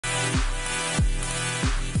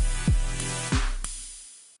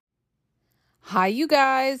Hi, you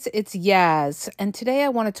guys. It's Yaz. And today I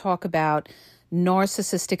want to talk about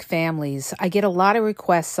narcissistic families. I get a lot of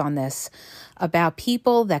requests on this about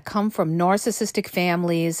people that come from narcissistic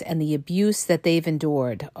families and the abuse that they've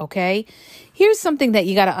endured. Okay. Here's something that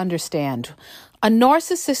you got to understand. A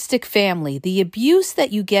narcissistic family, the abuse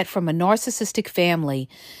that you get from a narcissistic family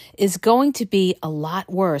is going to be a lot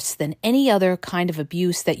worse than any other kind of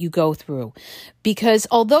abuse that you go through. Because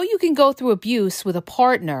although you can go through abuse with a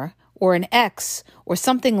partner or an ex or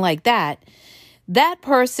something like that, that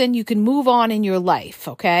person, you can move on in your life,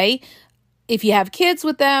 okay? If you have kids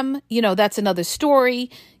with them, that's another story.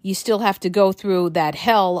 You still have to go through that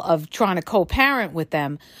hell of trying to co-parent with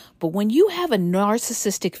them. But when you have a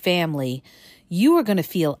narcissistic family, you are going to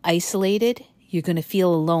feel isolated, you're going to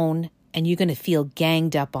feel alone, and you're going to feel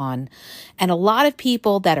ganged up on. And a lot of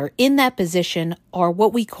people that are in that position are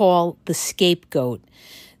what we call the scapegoat.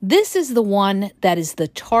 This is the one that is the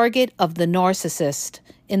target of the narcissist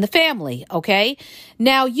in the family, okay?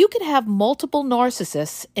 Now, you could have multiple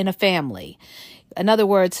narcissists in a family. In other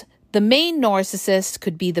words, the main narcissist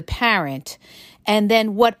could be the parent. And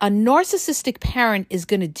then what a narcissistic parent is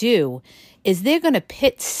going to do is they're going to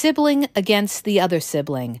pit sibling against the other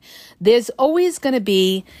sibling. There's always going to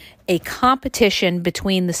be a competition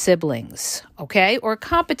between the siblings, okay? Or a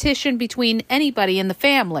competition between anybody in the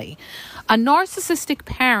family. A narcissistic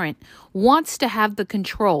parent wants to have the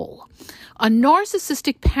control. A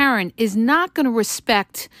narcissistic parent is not going to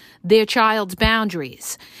respect their child's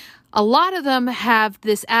boundaries. A lot of them have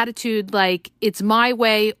this attitude like it's my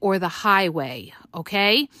way or the highway,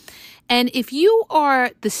 okay? And if you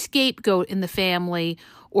are the scapegoat in the family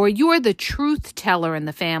or you're the truth teller in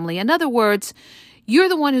the family, in other words, you're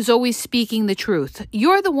the one who's always speaking the truth.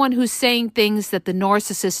 You're the one who's saying things that the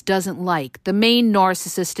narcissist doesn't like, the main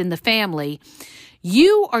narcissist in the family.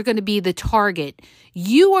 You are going to be the target.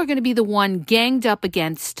 You are going to be the one ganged up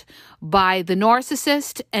against by the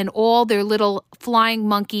narcissist and all their little flying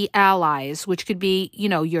monkey allies, which could be,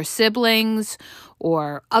 your siblings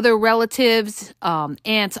or other relatives,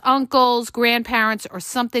 aunts, uncles, grandparents, or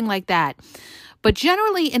something like that. But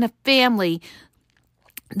generally in a family,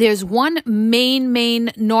 there's one main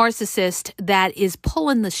narcissist that is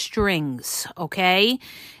pulling the strings, okay?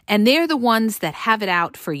 And they're the ones that have it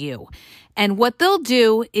out for you. And what they'll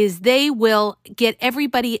do is they will get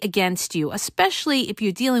everybody against you, especially if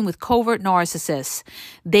you're dealing with covert narcissists.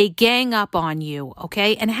 They gang up on you,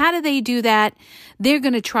 okay? And how do they do that? They're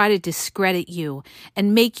going to try to discredit you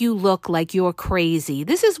and make you look like you're crazy.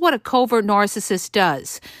 This is what a covert narcissist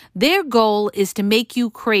does. Their goal is to make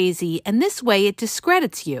you crazy, and this way it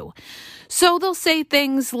discredits you. So they'll say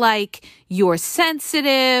things like, you're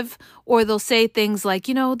sensitive, or they'll say things like,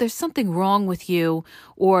 there's something wrong with you,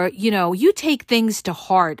 or, you take things to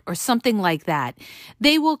heart, or something like that.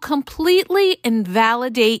 They will completely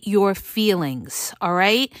invalidate your feelings, all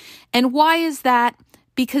right? And why is that?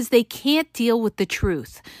 Because they can't deal with the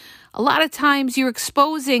truth. A lot of times you're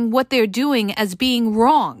exposing what they're doing as being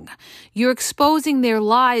wrong. You're exposing their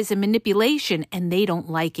lies and manipulation, and they don't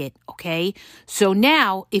like it, okay? So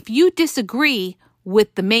now, if you disagree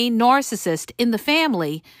with the main narcissist in the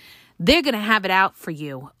family, they're going to have it out for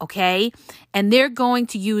you, okay? And they're going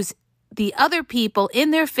to use the other people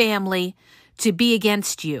in their family to be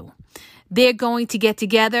against you. They're going to get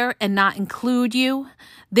together and not include you.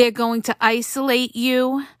 They're going to isolate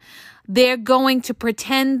you. They're going to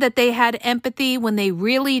pretend that they had empathy when they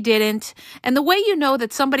really didn't. And the way you know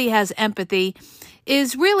that somebody has empathy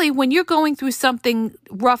is really when you're going through something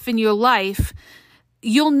rough in your life,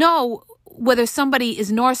 you'll know whether somebody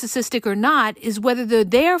is narcissistic or not is whether they're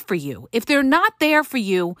there for you. If they're not there for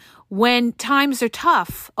you when times are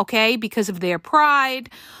tough, okay, because of their pride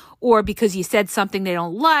or because you said something they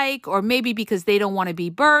don't like, or maybe because they don't want to be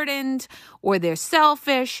burdened or they're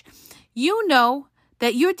selfish, you know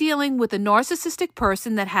that you're dealing with a narcissistic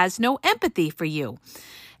person that has no empathy for you.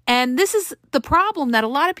 And this is the problem that a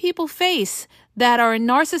lot of people face that are in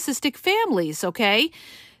narcissistic families, okay?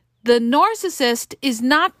 The narcissist is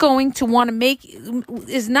not going to want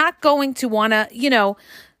to,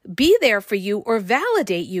 be there for you or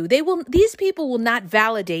validate you. These people will not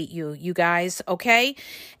validate you, you guys, okay?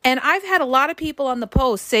 And I've had a lot of people on the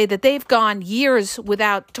post say that they've gone years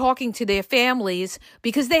without talking to their families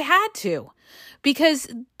because they had to, because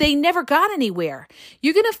they never got anywhere.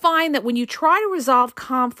 You're going to find that when you try to resolve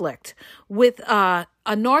conflict with a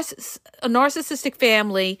narcissistic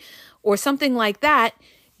family or something like that,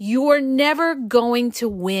 you're never going to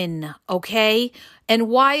win, okay? And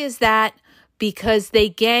why is that? Because they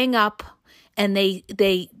gang up and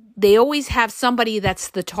they they always have somebody that's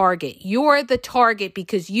the target. You're the target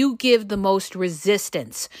because you give the most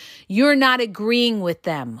resistance. You're not agreeing with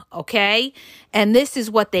them, okay? And this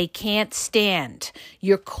is what they can't stand.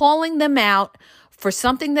 You're calling them out for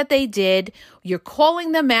something that they did. You're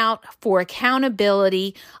calling them out for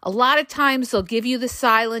accountability. A lot of times they'll give you the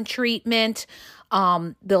silent treatment.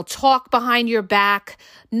 They'll talk behind your back.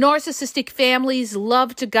 Narcissistic families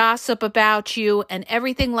love to gossip about you and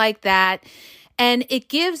everything like that. And it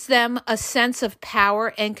gives them a sense of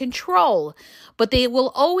power and control. But they will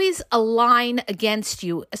always align against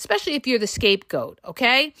you, especially if you're the scapegoat,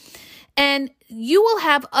 okay? And you will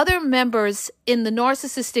have other members in the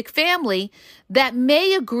narcissistic family that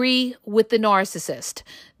may agree with the narcissist.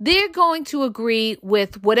 They're going to agree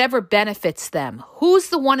with whatever benefits them. Who's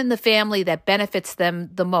the one in the family that benefits them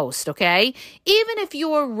the most, okay? Even if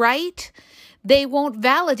you're right, they won't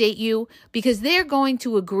validate you because they're going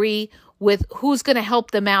to agree with who's going to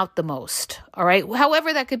help them out the most, all right?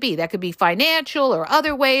 However that could be. That could be financial or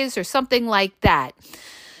other ways or something like that.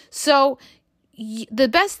 So the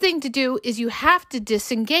best thing to do is you have to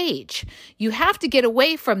disengage. You have to get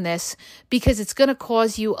away from this because it's going to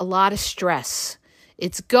cause you a lot of stress.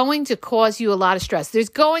 It's going to cause you a lot of stress. There's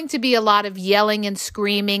going to be a lot of yelling and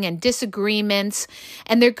screaming and disagreements,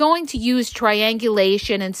 and they're going to use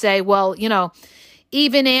triangulation and say, well,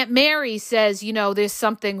 even Aunt Mary says, there's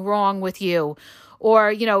something wrong with you.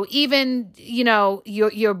 Or, even,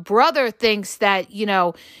 your brother thinks that,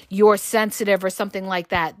 you're sensitive or something like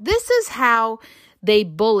that. This is how they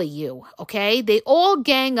bully you, okay? They all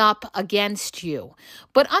gang up against you.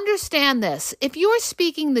 But understand this, if you're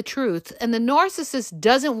speaking the truth and the narcissist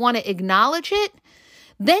doesn't want to acknowledge it,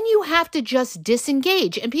 then you have to just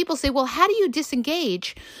disengage. And people say, well, how do you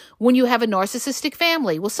disengage when you have a narcissistic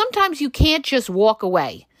family? Well, sometimes you can't just walk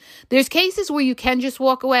away. There's cases where you can just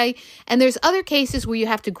walk away, and there's other cases where you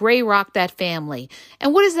have to gray rock that family.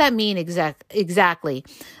 And what does that mean exactly?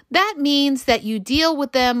 That means that you deal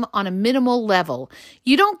with them on a minimal level.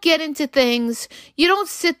 You don't get into things. You don't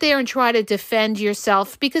sit there and try to defend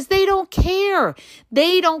yourself because they don't care.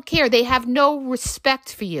 They don't care. They have no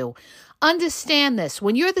respect for you. Understand this.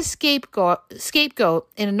 When you're the scapegoat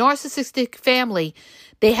in a narcissistic family,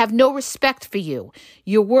 they have no respect for you.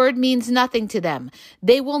 Your word means nothing to them.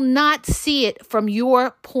 They will not see it from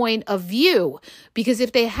your point of view, because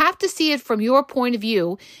if they have to see it from your point of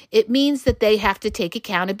view, it means that they have to take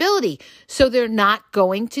accountability. So they're not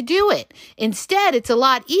going to do it. Instead, it's a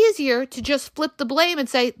lot easier to just flip the blame and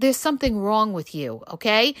say, there's something wrong with you,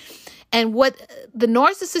 okay? And what the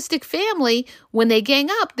narcissistic family, when they gang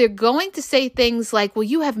up, they're going to say things like, well,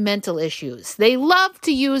 you have mental issues. They love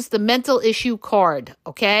to use the mental issue card,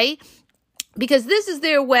 okay? Because this is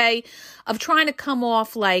their way of trying to come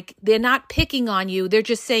off like they're not picking on you. They're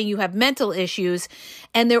just saying you have mental issues,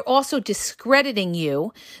 and they're also discrediting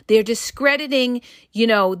you. They're discrediting,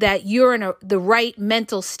 that you're in the right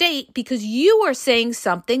mental state because you are saying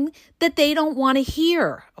something that they don't want to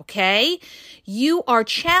hear, okay? You are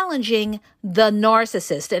challenging the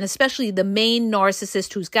narcissist, and especially the main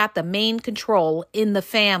narcissist who's got the main control in the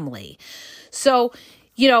family. So,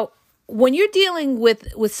 when you're dealing with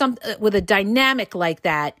a dynamic like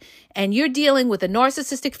that, and you're dealing with a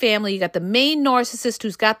narcissistic family, you got the main narcissist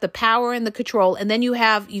who's got the power and the control, and then you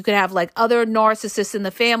could have like other narcissists in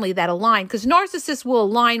the family that align, because narcissists will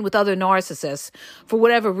align with other narcissists for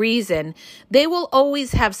whatever reason. They will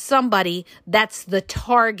always have somebody that's the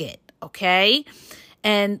target, okay?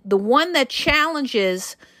 And the one that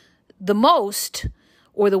challenges the most,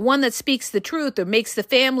 or the one that speaks the truth or makes the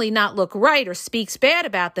family not look right or speaks bad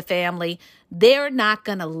about the family, they're not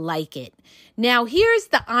going to like it. Now, here's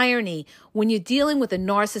the irony when you're dealing with a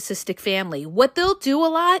narcissistic family. What they'll do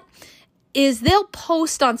a lot is they'll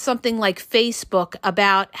post on something like Facebook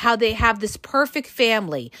about how they have this perfect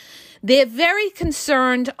family. They're very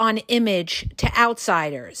concerned on image to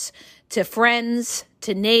outsiders, to friends,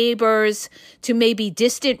 to neighbors, to maybe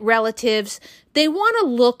distant relatives. They want to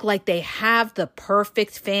look like they have the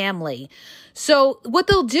perfect family. So what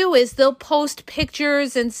they'll do is they'll post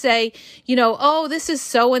pictures and say, oh, this is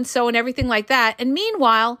so-and-so and everything like that. And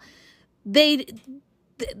meanwhile, they're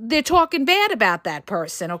talking bad about that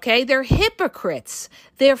person, okay? They're hypocrites.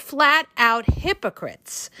 They're flat out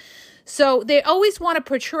hypocrites. So they always want to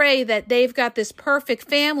portray that they've got this perfect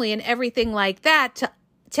family and everything like that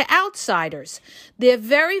to outsiders. They're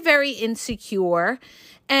very, very insecure,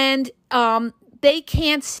 and they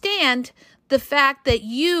can't stand the fact that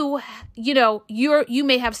you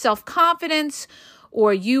may have self-confidence,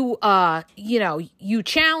 or you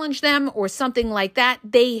challenge them or something like that.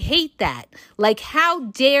 They hate that. Like, how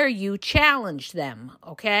dare you challenge them,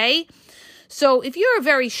 okay? So if you're a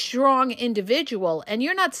very strong individual and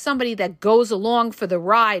you're not somebody that goes along for the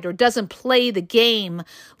ride or doesn't play the game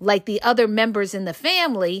like the other members in the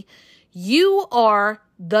family, you are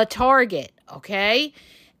the target, okay?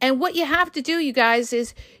 And what you have to do, you guys,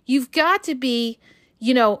 is you've got to be,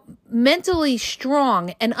 mentally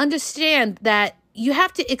strong and understand that you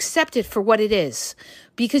have to accept it for what it is,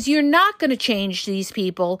 because you're not going to change these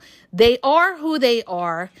people. They are who they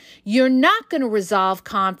are. You're not going to resolve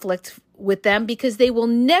conflict with them because they will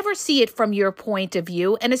never see it from your point of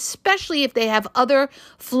view. And especially if they have other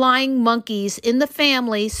flying monkeys in the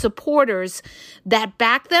family, supporters that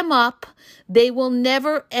back them up, they will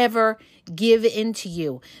never, ever give in to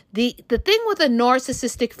you. The thing with a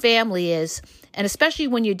narcissistic family is, and especially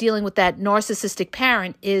when you're dealing with that narcissistic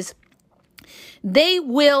parent, is they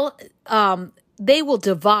will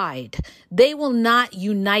divide. They will not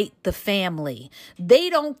unite the family.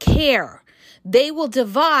 They don't care. They will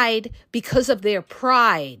divide because of their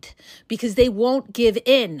pride, because they won't give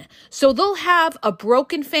in. So they'll have a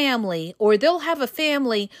broken family, or they'll have a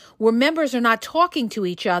family where members are not talking to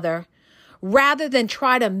each other, rather than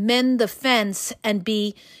try to mend the fence and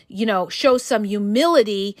show some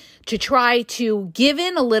humility to try to give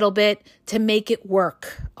in a little bit to make it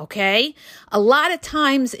work, okay? A lot of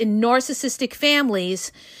times in narcissistic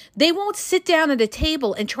families, they won't sit down at a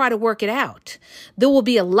table and try to work it out. There will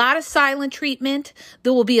be a lot of silent treatment.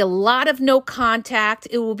 There will be a lot of no contact.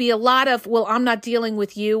 It will be a lot of, well, I'm not dealing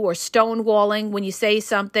with you, or stonewalling when you say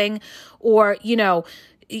something, or,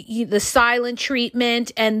 the silent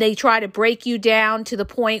treatment, and they try to break you down to the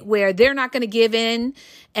point where they're not going to give in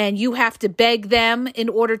and you have to beg them in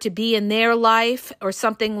order to be in their life or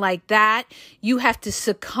something like that. You have to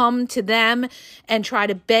succumb to them and try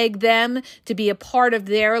to beg them to be a part of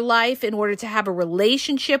their life in order to have a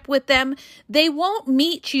relationship with them. They won't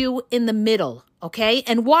meet you in the middle, okay?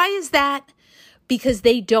 And why is that? Because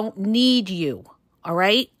they don't need you. All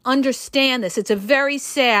right. Understand this. It's a very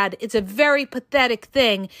sad, it's a very pathetic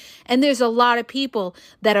thing. And there's a lot of people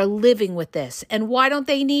that are living with this. And why don't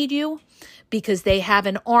they need you? Because they have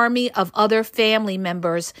an army of other family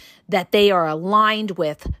members that they are aligned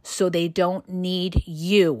with, so they don't need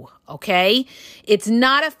you. Okay. It's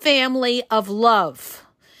not a family of love.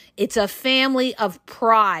 It's a family of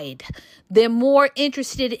pride. They're more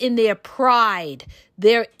interested in their pride,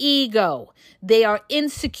 their ego. They are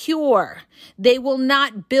insecure. They will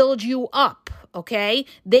not build you up, okay?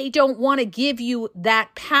 They don't want to give you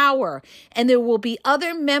that power. And there will be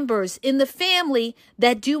other members in the family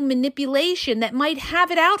that do manipulation that might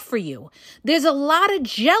have it out for you. There's a lot of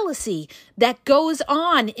jealousy that goes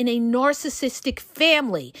on in a narcissistic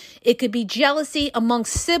family. It could be jealousy among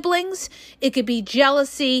siblings. It could be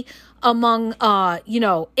jealousy among,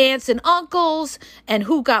 aunts and uncles, and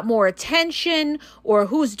who got more attention, or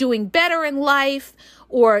who's doing better in life,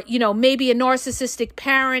 or, maybe a narcissistic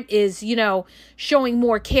parent is, showing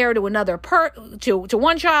more care to another to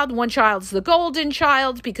one child. One child's the golden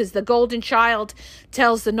child because the golden child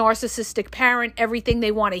tells the narcissistic parent everything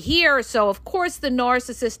they want to hear. So of course the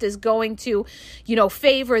narcissist is going to,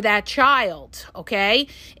 favor that child. Okay.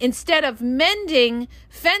 Instead of mending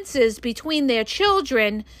fences between their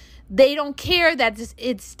children, they don't care that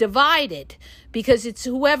it's divided, because it's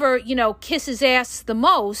whoever, kisses ass the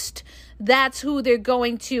most, that's who they're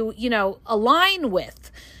going to, align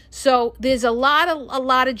with. So there's a lot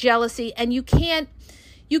of jealousy, and you can't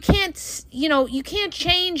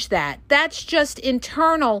change that. That's just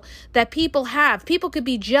internal that people have. People could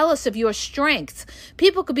be jealous of your strength.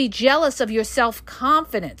 People could be jealous of your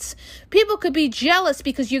self-confidence. People could be jealous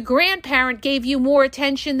because your grandparent gave you more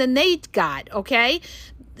attention than they got, okay?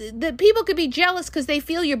 The people could be jealous because they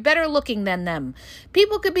feel you're better looking than them.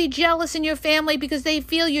 People could be jealous in your family because they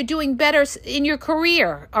feel you're doing better in your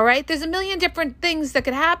career. All right. There's a million different things that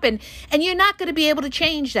could happen, and you're not going to be able to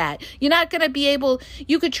change that. You're not going to be able,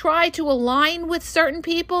 you could try to align with certain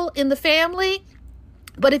people in the family,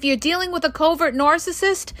 but if you're dealing with a covert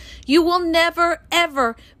narcissist, you will never,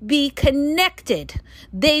 ever be connected.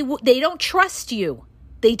 They don't trust you.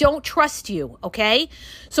 They don't trust you, okay?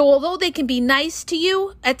 So although they can be nice to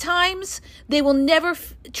you at times, they will never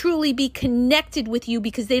truly be connected with you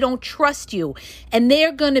because they don't trust you. And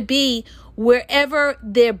they're going to be wherever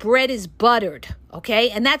their bread is buttered, Okay,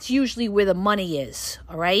 and that's usually where the money is,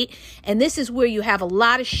 all right? And this is where you have a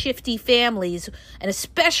lot of shifty families, and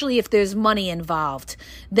especially if there's money involved.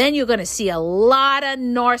 Then you're going to see a lot of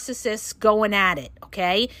narcissists going at it,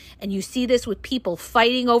 okay? And you see this with people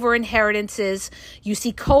fighting over inheritances. You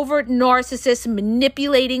see covert narcissists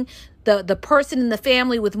manipulating the person in the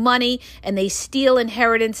family with money, and they steal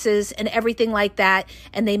inheritances and everything like that,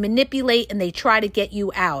 and they manipulate and they try to get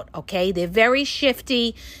you out, okay? They're very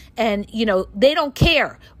shifty, and, they don't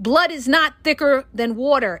care. Blood is not thicker than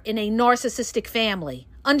water in a narcissistic family.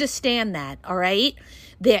 Understand that, all right?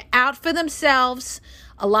 They're out for themselves.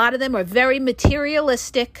 A lot of them are very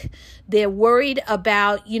materialistic. They're worried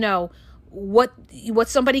about, what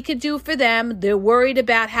somebody could do for them. They're worried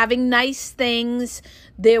about having nice things.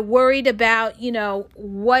 They're worried about,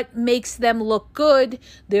 what makes them look good.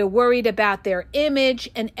 They're worried about their image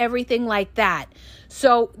and everything like that.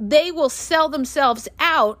 So they will sell themselves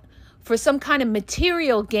out for some kind of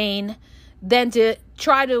material gain than to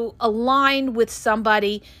try to align with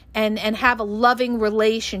somebody and have a loving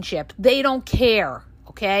relationship. They don't care,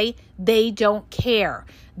 okay? They don't care.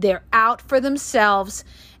 They're out for themselves,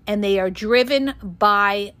 and they are driven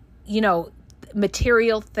by,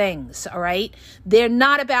 material things, all right? They're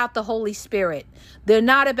not about the Holy Spirit. They're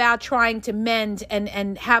not about trying to mend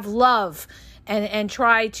and have love and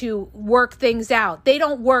try to work things out. They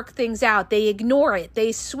don't work things out. They ignore it.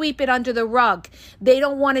 They sweep it under the rug. They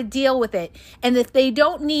don't want to deal with it. And if they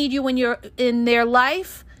don't need you when you're in their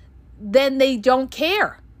life, then they don't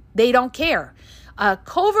care. They don't care. A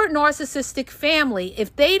covert narcissistic family,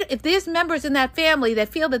 if there's members in that family that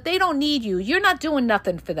feel that they don't need you, you're not doing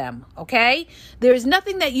nothing for them, okay? There's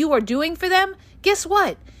nothing that you are doing for them. Guess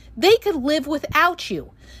what? They could live without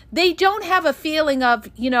you. They don't have a feeling of,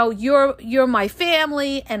 you're my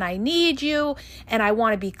family and I need you and I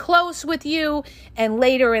want to be close with you. And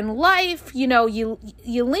later in life, you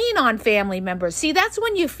lean on family members. See, that's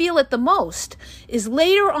when you feel it the most, is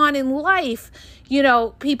later on in life.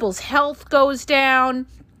 People's health goes down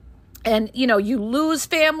and, you lose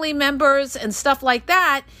family members and stuff like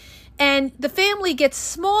that. And the family gets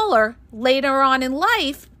smaller later on in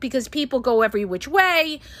life because people go every which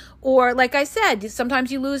way. Or like I said,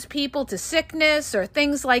 sometimes you lose people to sickness or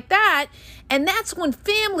things like that. And that's when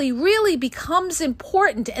family really becomes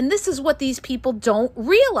important. And this is what these people don't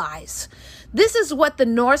realize. This is what the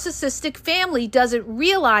narcissistic family doesn't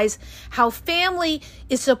realize, how family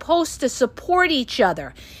is supposed to support each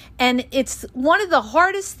other. And it's one of the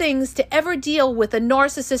hardest things to ever deal with a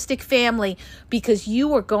narcissistic family because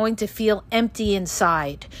you are going to feel empty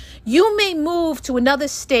inside. You may move to another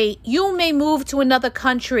state, you may move to another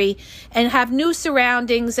country and have new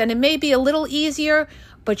surroundings, and it may be a little easier,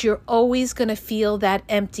 but you're always going to feel that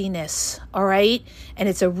emptiness, all right? And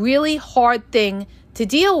it's a really hard thing to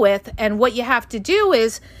deal with. And what you have to do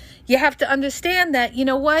is you have to understand that,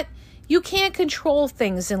 you can't control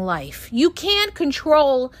things in life. You can't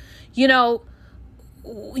control,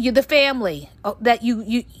 the family that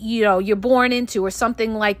you're born into or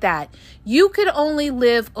something like that. You could only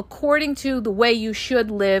live according to the way you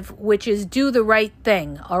should live, which is do the right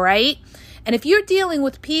thing, all right? And if you're dealing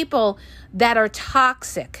with people that are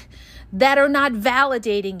toxic, that are not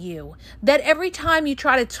validating you, that every time you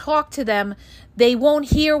try to talk to them, they won't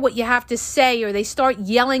hear what you have to say, or they start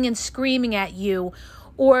yelling and screaming at you,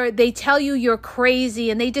 or they tell you you're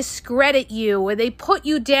crazy and they discredit you, or they put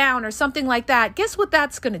you down or something like that, guess what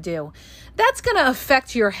that's going to do? That's going to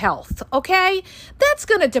affect your health, okay? That's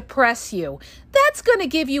going to depress you. That's going to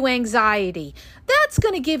give you anxiety. That's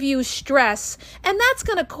going to give you stress. And that's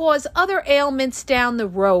going to cause other ailments down the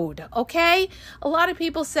road, okay? A lot of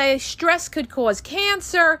people say stress could cause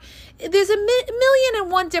cancer. There's a million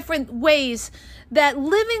and one different ways that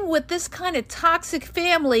living with this kind of toxic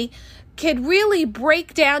family could really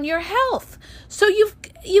break down your health. So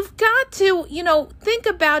you've got to, think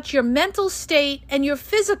about your mental state and your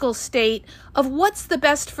physical state of what's the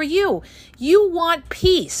best for you. You want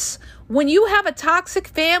peace. When you have a toxic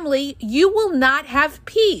family, you will not have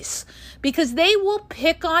peace because they will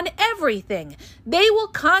pick on everything. They will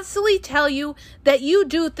constantly tell you that you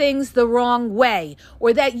do things the wrong way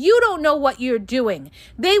or that you don't know what you're doing.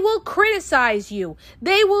 They will criticize you.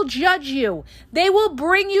 They will judge you. They will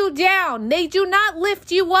bring you down. They do not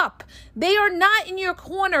lift you up. They are not in your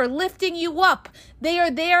corner lifting you up. They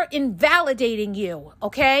are there invalidating you,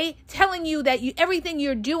 okay? Telling you that everything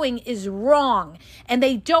you're doing is wrong, and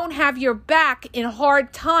they don't have your back in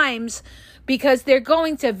hard times because they're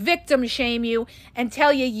going to victim shame you and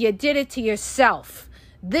tell you you did it to yourself.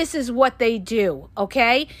 This is what they do,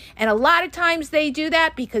 okay? And a lot of times they do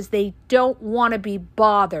that because they don't want to be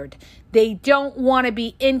bothered. They don't want to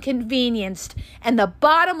be inconvenienced. And the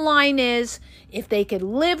bottom line is, if they could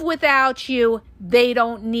live without you, they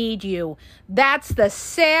don't need you. That's the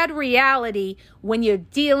sad reality when you're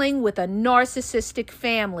dealing with a narcissistic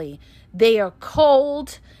family. They are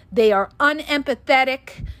cold. They are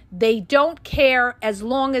unempathetic. They don't care as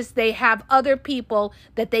long as they have other people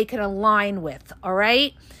that they can align with, all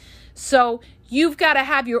right? So you've got to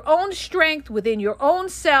have your own strength within your own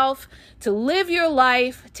self to live your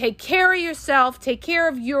life, take care of yourself, take care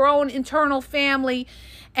of your own internal family.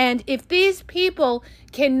 And if these people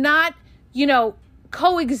cannot,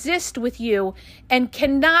 coexist with you and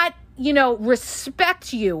cannot,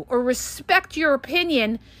 respect you or respect your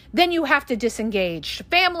opinion, then you have to disengage.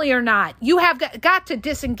 Family or not, you have got to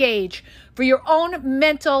disengage for your own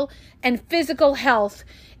mental and physical health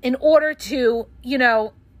in order to,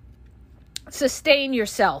 sustain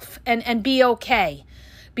yourself and be okay.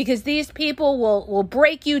 Because these people will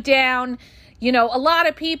break you down. A lot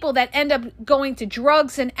of people that end up going to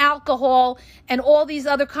drugs and alcohol and all these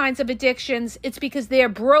other kinds of addictions, it's because they're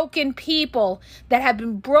broken people that have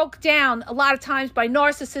been broke down a lot of times by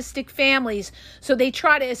narcissistic families. So they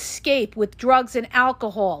try to escape with drugs and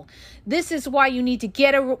alcohol. This is why you need to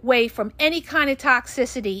get away from any kind of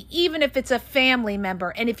toxicity, even if it's a family member.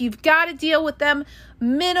 And if you've got to deal with them,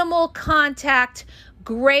 minimal contact,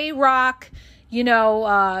 gray rock,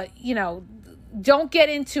 don't get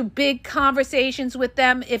into big conversations with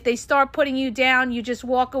them. If they start putting you down, you just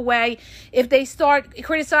walk away. If they start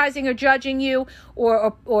criticizing or judging you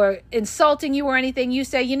or insulting you or anything, you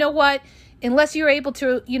say, you know what? Unless you're able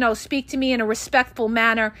to, speak to me in a respectful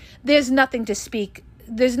manner, there's nothing to speak.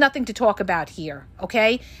 There's nothing to talk about here,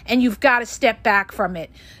 okay? And you've got to step back from it,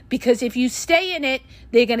 because if you stay in it,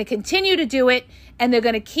 they're going to continue to do it, and they're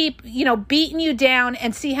going to keep, beating you down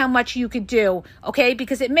and see how much you could do, okay?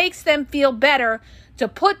 Because it makes them feel better to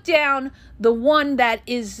put down the one that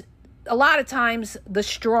is a lot of times the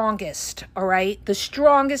strongest, all right? The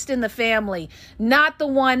strongest in the family, not the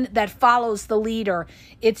one that follows the leader.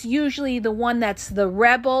 It's usually the one that's the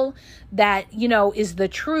rebel, that, is the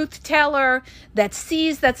truth teller, that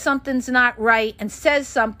sees that something's not right and says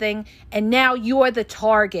something, and now you're the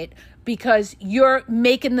target because you're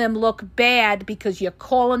making them look bad because you're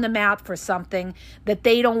calling them out for something that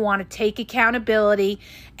they don't want to take accountability,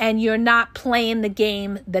 and you're not playing the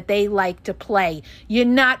game that they like to play. You're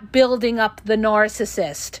not building up the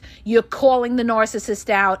narcissist. You're calling the narcissist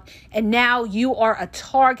out, and now you are a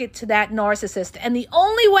target to that narcissist. And the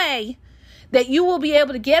only way that you will be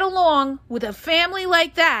able to get along with a family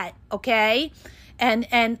like that, okay, and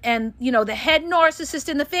the head narcissist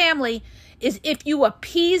in the family, is if you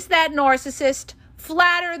appease that narcissist,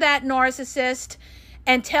 flatter that narcissist,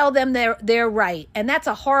 and tell them they're right. And that's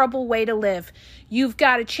a horrible way to live. You've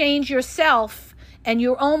got to change yourself and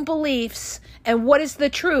your own beliefs and what is the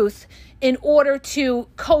truth in order to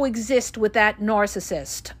coexist with that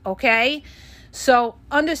narcissist, okay? So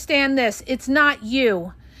understand this. It's not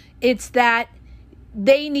you. It's that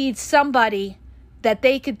they need somebody that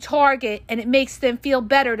they could target, and it makes them feel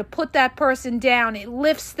better to put that person down. It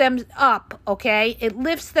lifts them up, okay? It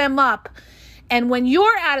lifts them up. And when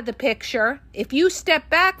you're out of the picture, if you step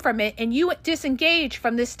back from it and you disengage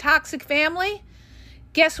from this toxic family,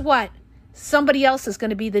 guess what? Somebody else is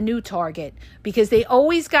going to be the new target, because they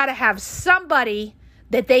always got to have somebody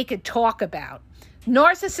that they could talk about.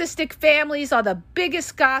 Narcissistic families are the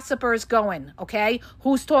biggest gossipers going, okay?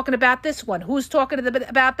 Who's talking about this one? Who's talking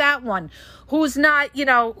about that one? Who's not,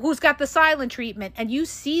 who's got the silent treatment? And you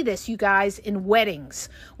see this, you guys, in weddings.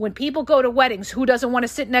 When people go to weddings, who doesn't want to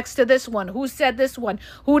sit next to this one? Who said this one?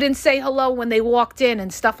 Who didn't say hello when they walked in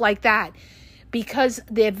and stuff like that? Because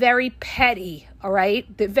they're very petty, all right?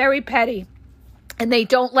 They're very petty, and they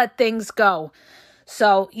don't let things go.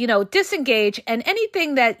 So, disengage, and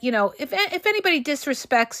anything that, if anybody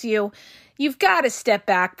disrespects you, you've got to step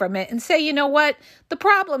back from it and say, you know what? The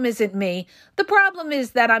problem isn't me. The problem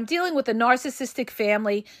is that I'm dealing with a narcissistic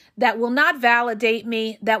family that will not validate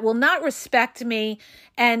me, that will not respect me.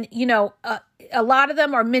 And, a lot of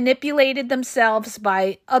them are manipulated themselves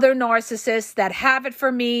by other narcissists that have it for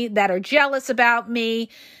me, that are jealous about me.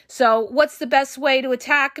 So what's the best way to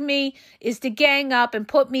attack me is to gang up and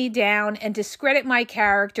put me down and discredit my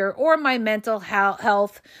character or my mental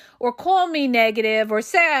health or call me negative or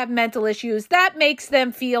say I have mental issues, that makes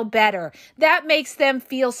them feel better. That makes them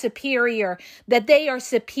feel superior, that they are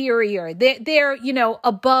superior. They're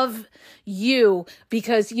above you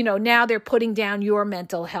because, now they're putting down your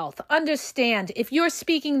mental health. Understand, if you're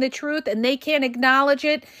speaking the truth and they can't acknowledge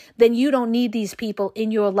it, then you don't need these people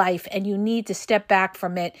in your life and you need to step back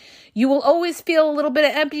from it. You will always feel a little bit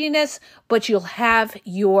of emptiness, but you'll have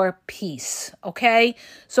your peace, okay?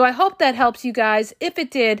 So I hope that helps you guys. If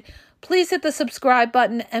it did, please hit the subscribe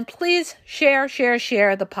button and please share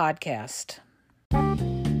the podcast.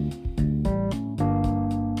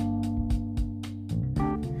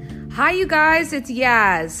 Hi, you guys, it's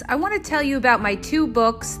Yaz. I want to tell you about my 2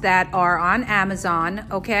 books that are on Amazon,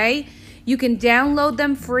 okay? You can download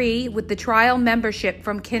them free with the trial membership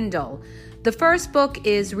from Kindle. The first book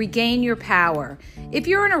is Regain Your Power. If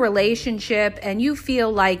you're in a relationship and you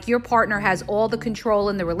feel like your partner has all the control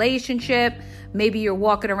in the relationship, maybe you're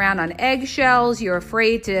walking around on eggshells, you're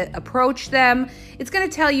afraid to approach them, it's going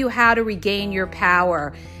to tell you how to regain your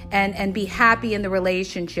power and be happy in the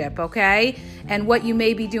relationship, okay? And what you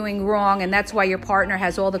may be doing wrong, and that's why your partner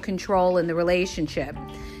has all the control in the relationship.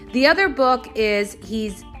 The other book is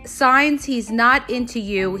Signs He's Not Into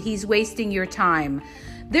You, He's Wasting Your Time.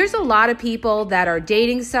 There's a lot of people that are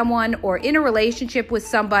dating someone or in a relationship with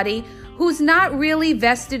somebody who's not really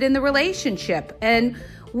vested in the relationship. And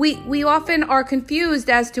we often are confused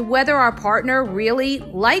as to whether our partner really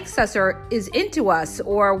likes us or is into us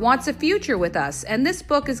or wants a future with us. And this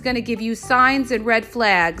book is going to give you signs and red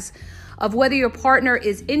flags of whether your partner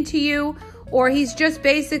is into you or he's just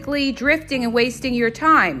basically drifting and wasting your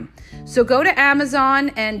time. So go to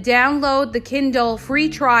Amazon and download the Kindle free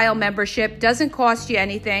trial membership. Doesn't cost you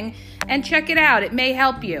anything. And check it out. It may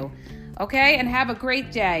help you. Okay? And have a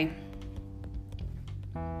great day.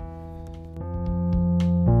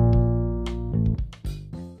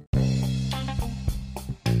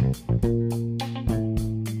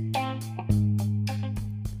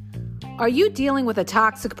 Are you dealing with a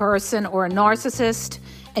toxic person or a narcissist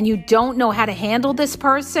and you don't know how to handle this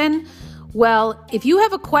person? Well, if you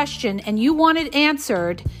have a question and you want it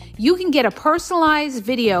answered, you can get a personalized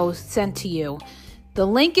video sent to you. The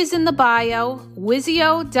link is in the bio,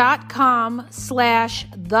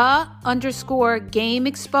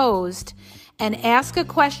 wizio.com/the_game_exposed, and ask a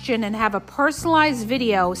question and have a personalized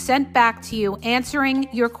video sent back to you answering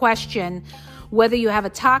your question. Whether you have a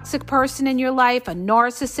toxic person in your life, a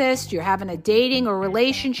narcissist, you're having a dating or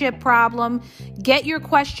relationship problem, get your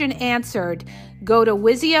question answered. Go to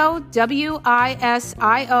Wizio,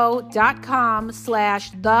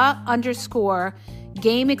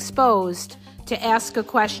 WISIO.com/the_game exposed to ask a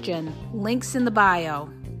question. Links in the bio.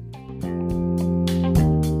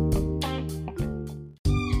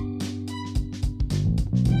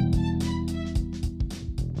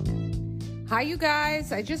 Hi, you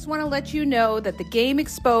guys. I just want to let you know that the Game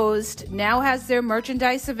Exposed now has their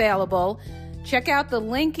merchandise available. Check out the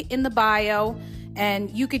link in the bio,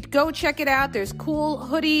 and you could go check it out. There's cool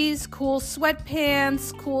hoodies, cool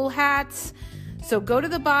sweatpants, cool hats. So go to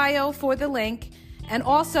the bio for the link. And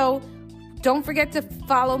also, don't forget to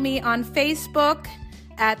follow me on Facebook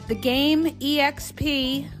at The Game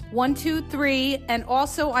EXP123, and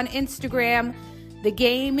also on Instagram, The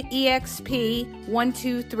Game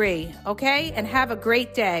EXP123, okay? And have a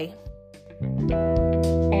great day.